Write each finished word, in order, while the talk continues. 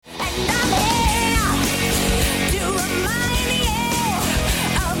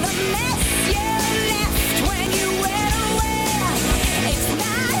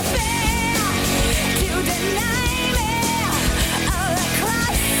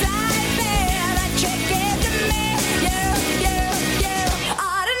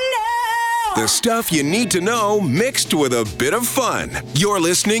The stuff you need to know mixed with a bit of fun. You're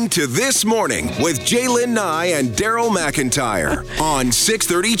listening to This Morning with Jaylen Nye and Daryl McIntyre on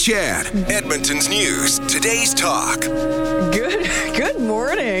 630 Chad, Edmonton's News, Today's Talk. Good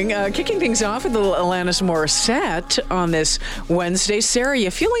morning. Kicking things off with a little Alanis Morissette on this Wednesday. Sarah,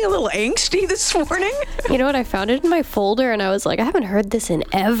 you feeling a little angsty this morning? You know what? I found it in my folder, and I was like, I haven't heard this in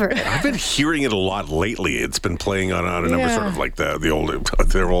ever. I've been hearing it a lot lately. It's been playing on a number, sort of like the old,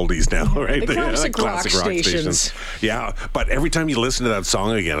 they're oldies now, right? The classic rock stations. Yeah, but every time you listen to that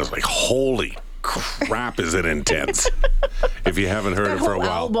song again, it's like, holy crap, is it intense? If you haven't heard it for a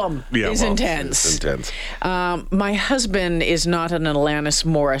while. The album is intense. It's intense. My husband is not an Alanis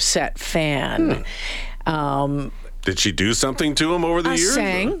Morissette fan. Did she do something to him over the years?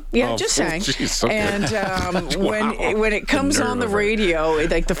 Sang. Just sang. Geez, okay. And when it comes on the radio,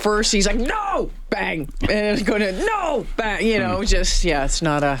 like the first, he's like, no, bang. And it's going to, no, bang. You know, it's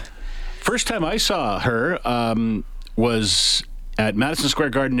not a... First time I saw her was at Madison Square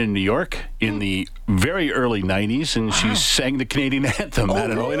Garden in New York in the very early 90s, and she sang the Canadian anthem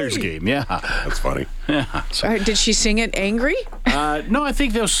at an Oilers game. Yeah. That's funny. Yeah. So. Did she sing it angry? No, I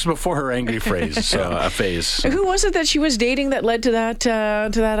think that was before her angry phase. Who was it that she was dating that led to that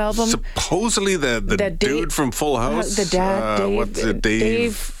album? Supposedly the dude from Full House. The dad, Dave. What's it,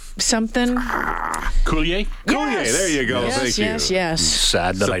 Dave something. Coulier? Yes. There you go. Thank you. Yes.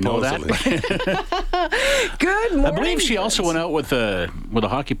 Sad that Supposedly. I know that. Good morning. I believe she also went out with a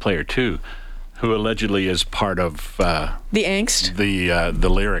hockey player too, who allegedly is part of the angst. The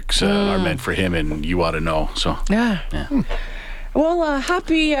lyrics are meant for him, and you ought to know. So yeah. Well,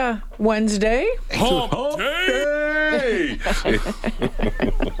 happy Wednesday. Hump Day!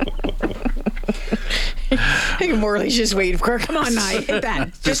 I think Morley's just waiting for her. Come on, Nye, hit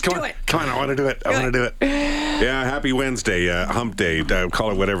that. Just do it. Come on, I want to do it. Yeah, happy Wednesday, Hump Day.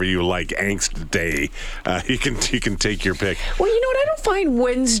 Call it whatever you like. Angst Day. You can take your pick. Well, you know what? I don't find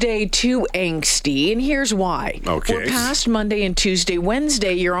Wednesday too angsty, and here's why. Okay. We're past Monday and Tuesday.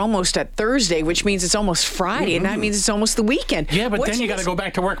 Wednesday, you're almost at Thursday, which means it's almost Friday, and that means it's almost the weekend. Yeah, but then you got to go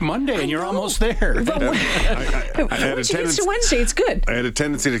back to work Monday, and you're almost there. Once you get to Wednesday, it's good. I had a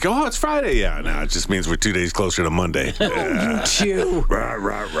tendency to go, oh, it's Friday. Yeah, no, it just means we're 2 days closer to Monday. You too.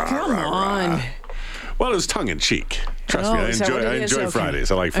 Come on. Well, it was tongue-in-cheek. Trust me, I enjoy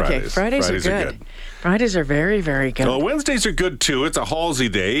Fridays. I like Fridays. Okay, Fridays are good. Fridays are very, very good. Well, Wednesdays are good, too. It's a Halsey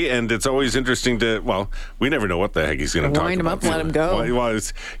day, and it's always interesting we never know what the heck he's going to talk about. Wind him up, let him go. Well, you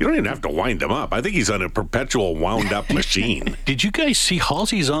don't even have to wind him up. I think he's on a perpetual wound-up machine. Did you guys see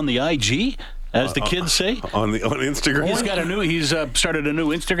Halsey's on the IG? As the kids say, on Instagram, he's started a new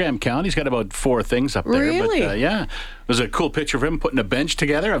Instagram account. He's got about 4 things up there. Really? But, there's a cool picture of him putting a bench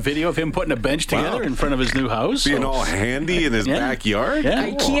together, a video of him putting a bench together in front of his new house. Being all handy in his backyard. Yeah.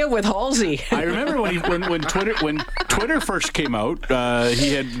 IKEA with Halsey. I remember when Twitter first came out,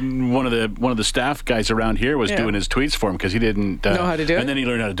 he had one of the staff guys around here was doing his tweets for him because he didn't know how to do it, and then he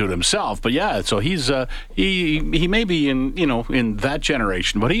learned how to do it himself. But so he's he may be in that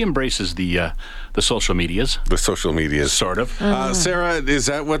generation, but he embraces the social medias. The social medias, sort of. Sarah, is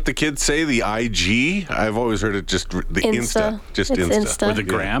that what the kids say? The IG? I've always heard it just the Insta. Just it's Insta. With a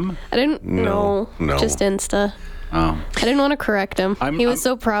gram? I didn't know. No. Just Insta. Oh. I didn't want to correct him. He was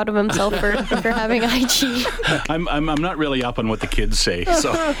so proud of himself for having IG. I'm not really up on what the kids say.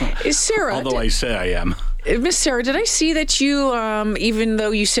 So, Sarah, although I say I am. Miss Sarah, did I see that you, even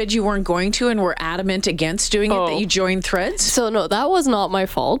though you said you weren't going to and were adamant against doing it, that you joined Threads? So, no, that was not my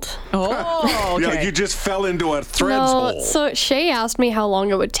fault. Oh, okay. Yeah, you just fell into a Threads hole. So Shay asked me how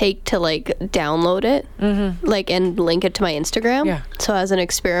long it would take to, download it, and link it to my Instagram. Yeah. So, as an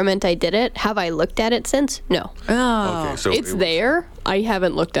experiment, I did it. Have I looked at it since? No. Oh. Okay, so It's there. I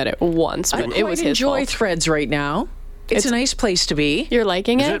haven't looked at it once, but it was his fault. I enjoy Threads right now. It's a nice place to be. You're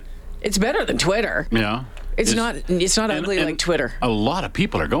liking Is it? it? It's better than Twitter. Yeah. It's not ugly like Twitter. A lot of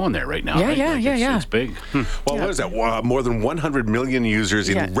people are going there right now. Yeah, right? yeah. It's big. Well, what is that? More than 100 million users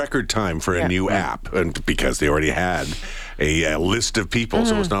in record time for a new app, and because they already had a list of people,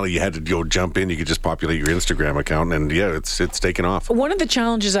 so it's not like you had to go jump in. You could just populate your Instagram account, and it's taken off. One of the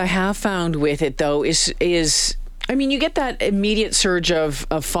challenges I have found with it, though, is I mean, you get that immediate surge of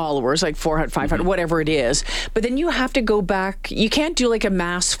followers, like 400, 500, whatever it is. But then you have to go back. You can't do like a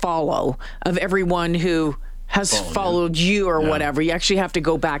mass follow of everyone who has followed you or whatever. You actually have to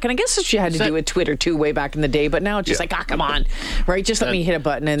go back. And I guess that's what you had to do with Twitter, too, way back in the day. But now it's just come on, right? Just let me hit a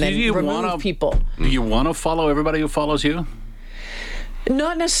button and then remove people. Do you want to follow everybody who follows you?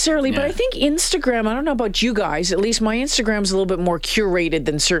 Not necessarily, but Yeah. I think Instagram, I don't know about you guys, at least my Instagram's a little bit more curated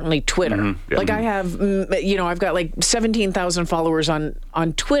than certainly Twitter. Like I have, I've got like 17,000 followers on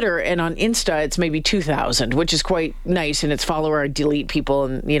Twitter, and on Insta it's maybe 2,000, which is quite nice, and it's follower, I delete people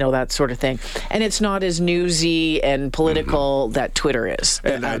and, that sort of thing. And it's not as newsy and political that Twitter is.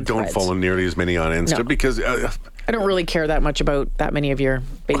 And I don't Threads. follow nearly as many on Insta because... I don't really care that much about that many of your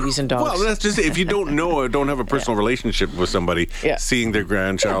babies and dogs. Well, that's just if you don't know or don't have a personal relationship with somebody, seeing their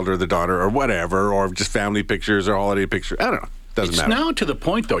grandchild or the daughter or whatever, or just family pictures or holiday pictures, I don't know. Doesn't matter. It's now to the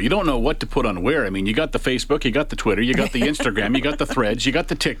point, though, you don't know what to put on where. I mean, you got the Facebook, you got the Twitter, you got the Instagram, you got the Threads, you got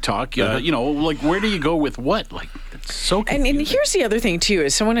the TikTok. Like, where do you go with what? Like, it's so confusing. And here's the other thing, too,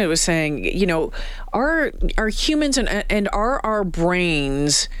 is someone was saying, are humans and are our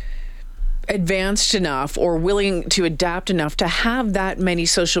brains advanced enough or willing to adapt enough to have that many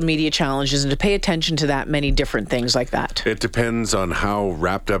social media challenges and to pay attention to that many different things like that? It depends on how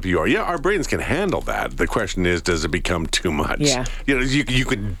wrapped up you are. Yeah, our brains can handle that. The question is, does it become too much? Yeah. You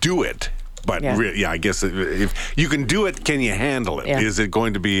can do it. But I guess if you can do it, can you handle it? Yeah. Is it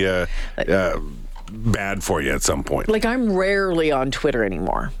going to be bad for you at some point? Like, I'm rarely on Twitter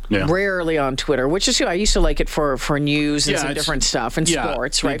anymore. Yeah. Rarely on Twitter, which is, I used to like it for news and some different stuff and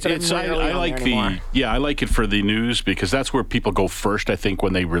sports, right? But I like it for the news because that's where people go first, I think,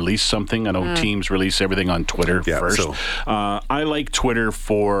 when they release something. I know teams release everything on Twitter first. So. I like Twitter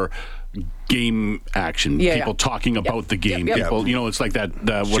for game action, people talking about the game. People, it's like that,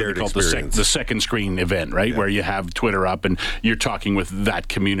 what do they call it, the second screen event, right? Where you have Twitter up and you're talking with that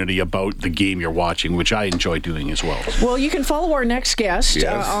community about the game you're watching, which I enjoy doing as well. Well, you can follow our next guest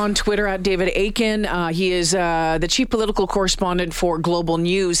on Twitter at David Aiken. He is the chief political correspondent for Global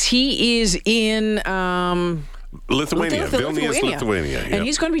News. He is in Lithuania, Vilnius, Lithuania. And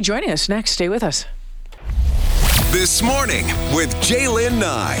he's going to be joining us next. Stay with us. This morning with Jaylen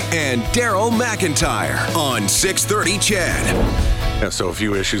Nye and Daryl McIntyre on 630 CHED. Yeah, so a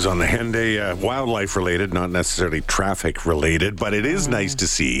few issues on the Henday, wildlife related, not necessarily traffic related, but it is nice to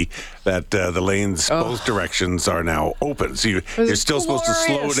see that the lanes, both directions, are now open. So you're still supposed to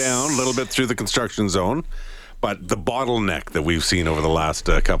slow down a little bit through the construction zone. But the bottleneck that we've seen over the last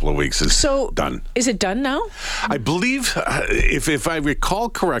couple of weeks is done. Is it done now? I believe, if I recall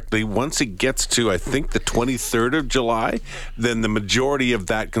correctly, once it gets to, I think, the 23rd of July, then the majority of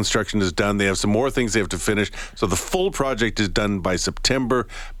that construction is done. They have some more things they have to finish. So the full project is done by September,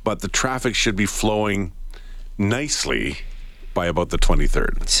 but the traffic should be flowing nicely by about the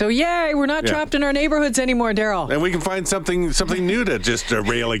 23rd. So yay, we're not trapped in our neighborhoods anymore, Daryl. And we can find something new to just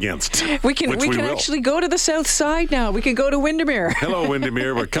rail against. We can actually go to the south side now. We can go to Windermere. Hello,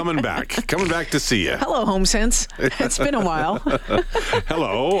 Windermere. We're coming back to see you. Hello, HomeSense. It's been a while.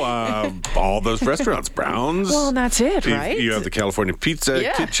 Hello, all those restaurants, Browns. Well, that's it, right? You have the California Pizza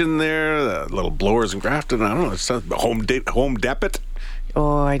kitchen there, the little blowers in Grafton. I don't know, it's Home Depot.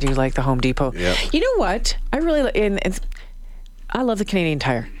 Oh, I do like the Home Depot. Yeah. You know what? I really I love the Canadian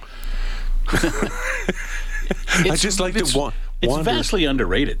Tire. I just like to wander. It's vastly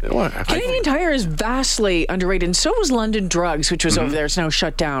underrated. Canadian Tire is vastly underrated, and so was London Drugs, which was over there. It's now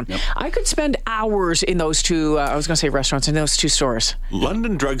shut down. Yep. I could spend hours in those two, I was going to say restaurants, in those two stores.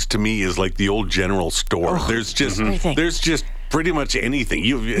 London Drugs to me is like the old general store. There's just pretty much anything.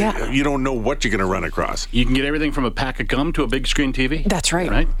 You don't know what you're going to run across. You can get everything from a pack of gum to a big screen TV. That's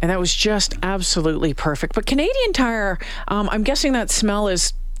right. And that was just absolutely perfect. But Canadian Tire, I'm guessing that smell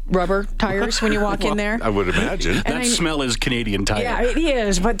is rubber tires when you walk in there. I would imagine. That smell is Canadian Tire. Yeah, it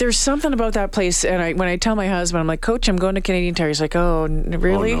is. But there's something about that place. And when I tell my husband, I'm like, Coach, I'm going to Canadian Tire. He's like, oh,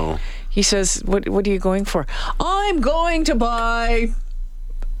 really? Oh, no. He says, what are you going for? I'm going to buy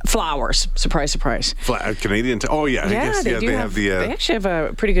flowers. Surprise, surprise. Canadian. Oh, yeah. I guess, they have the. They actually have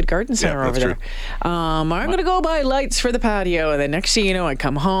a pretty good garden center over there. I'm going to go buy lights for the patio, and then next thing you know, I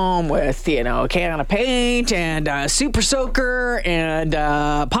come home with a can of paint and Super Soaker and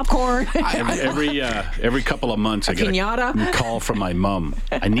popcorn. Every couple of months, I get a call from my mom.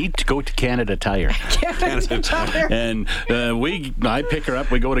 I need to go to Canada Tire. Canada Tire. And I pick her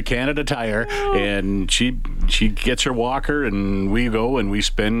up. We go to Canada Tire, and she gets her walker, and we go and we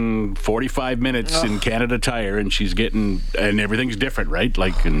spend 45 minutes in Canada Tire, and and everything's different, right?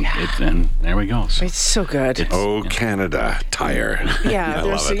 And there we go. So it's so good. Canada Tire. Yeah, I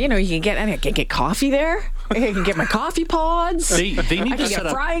love it. You can get coffee there. I can get my coffee pods. They need I to can set get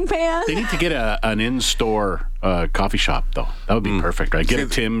up. frying pan. They need to get an in-store coffee shop though. That would be perfect, right? Get a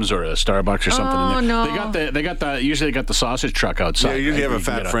Tim's or a Starbucks or something. Oh, in there. no. They got the usually they got the sausage truck outside. Yeah, you usually have a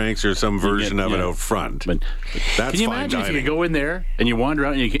Fat Frank's or some version of it yeah. out front. But That's can you fine imagine if dining. you could go in there and you wander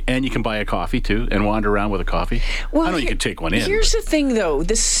around and you can buy a coffee too and wander around with a coffee? Well, I know you could take one in. Here's the thing, though: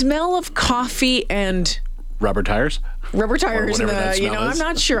 the smell of coffee and Rubber tires? rubber tires, and whatever that the, smell is. I'm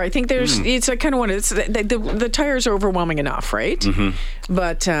not sure. I think there's it's like kind of one. It's the tires are overwhelming enough, right?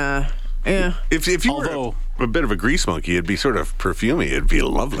 But yeah, If you Although- were a bit of a grease monkey, it'd be sort of perfumey. It'd be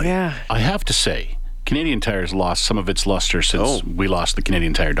lovely. yeah. I have to say, Canadian Tire's lost some of its luster since we lost the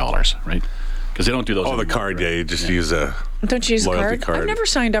Canadian Tire dollars, right? Because they don't do those Oh, the anymore, card, right? yeah. You just use a Don't you use a loyalty card? card. I've never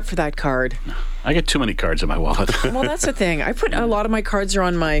signed up for that card. I get too many cards in my wallet. Well, that's the thing. I put a lot of my cards are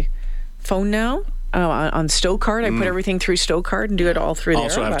on my phone now. On Stowcard, I put everything through Stowcard and do it all through I there.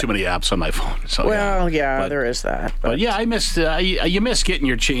 also have but- too many apps on my phone. So Well, yeah, But- there is that. But yeah, I missed. You miss getting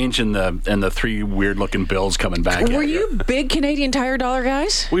your change and the three weird looking bills coming back. Were at you big Canadian Tire dollar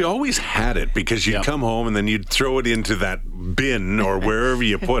guys? We always had it because you'd Yep. come home and then you'd throw it into that bin or wherever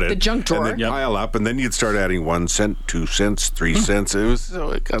you put it. The junk drawer. And then pile up, and then you'd start adding 1 cent, 2 cents, 3 cents. It was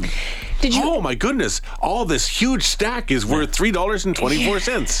so it got, Did you? oh my goodness! All this huge stack is worth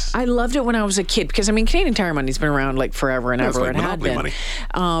 $3.24. I loved it when I was a kid because, I mean, Canadian Tire money's been around like forever and Yeah, it's ever. like It had Monopoly been.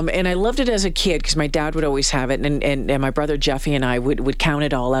 money. And I loved it as a kid because my dad would always have it, and my brother Jeffy and I would count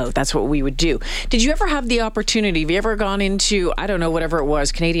it all out. That's what we would do. Did you ever have the opportunity? Have you ever gone into, I don't know, whatever it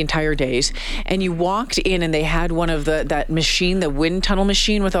was, Canadian Tire Days, and you walked in and they had one of that machine, the wind tunnel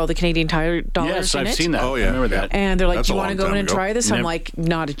machine with all the Canadian Tire dollars Yes, in I've it? seen that. Oh, yeah. I remember that. And they're like, That's "Do you a want to long go in time and ago. try this?" I'm Never- like,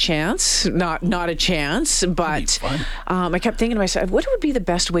 "Not a chance, not a chance." But fun. I kept thinking to myself, what would be the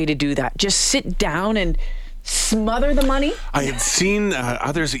best way to do that? Just sit down and smother the money? I had seen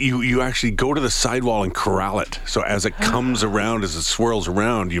others. You actually go to the sidewall and corral it. So as it comes around, as it swirls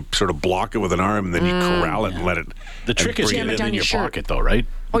around, you sort of block it with an arm, and then you corral it and let it. The trick is Jam getting it it down in your your shirt. pocket, though, right?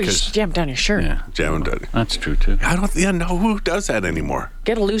 Oh, you just jam it down your shirt. Yeah, jam it. that's true too. I don't know who does that anymore.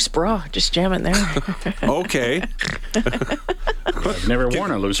 Get a loose bra. Just jam it there. Okay. I've never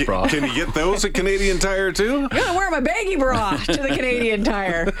worn a loose bra. Can you get those at Canadian Tire too? I'm gonna wear my baggy bra to the Canadian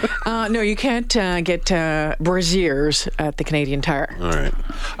Tire. No, you can't get brassieres at the Canadian Tire. All right.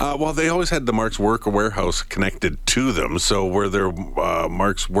 Well, they always had the Mark's Work Warehouse connected to them. So were there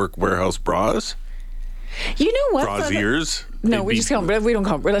Mark's Work Warehouse bras? You know what? Brassiers? No, we just call them. We don't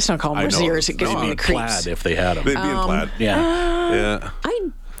call them. Let's not call them I know. brassieres. It gives No, me the They'd be creeps. plaid if they had them. They'd be in plaid. Yeah. Yeah.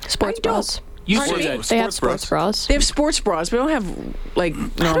 Sports I don't- bras. You Pardon said me? that. They have sports bras. They have sports bras, but they don't have like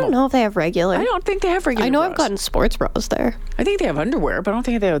normal. I don't know if they have regular. I don't think they have regular. I know bras. I've gotten sports bras there. I think they have underwear, but I don't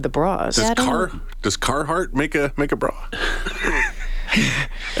think they have the bras. Yeah, I don't Does Carhartt make a bra?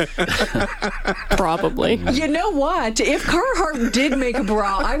 Probably. You know what? If Carhartt did make a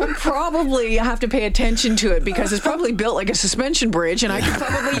bra, I would probably have to pay attention to it because it's probably built like a suspension bridge, and I could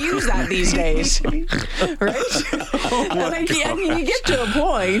probably use that these days, right? And you get to a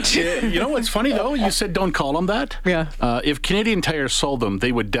point. You know what's funny though? You said don't call them that. Yeah. If Canadian Tire sold them,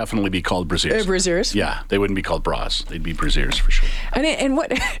 they would definitely be called brassiers. Brassieres? Yeah, they wouldn't be called bras. They'd be brassiers for sure. And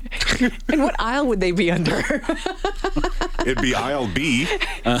what aisle would they be under? It'd be aisle B.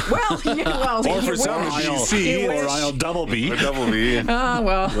 Well, Or for some, wish. aisle C. You Or wish. aisle double B. Or double B.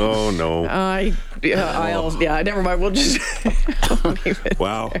 Well. Oh, no. Aisles. Yeah, never mind. We'll just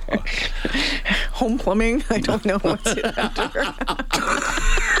Wow. home plumbing. I don't know what's it under.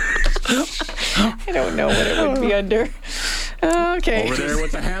 I don't know what it would be under. Okay. Over there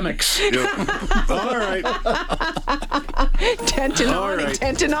with the hammocks. All right. Tent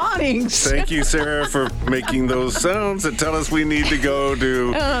and awnings. Thank you, Sarah, for making those sounds that tell us we need to go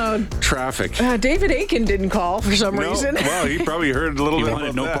to traffic. David Aiken didn't call for some reason. Well, he probably heard a little He bit wanted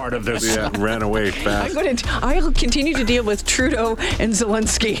about no that. part of this. Yeah, ran away fast. I'll continue to deal with Trudeau and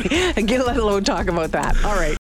Zelensky and let alone talk about that. All right.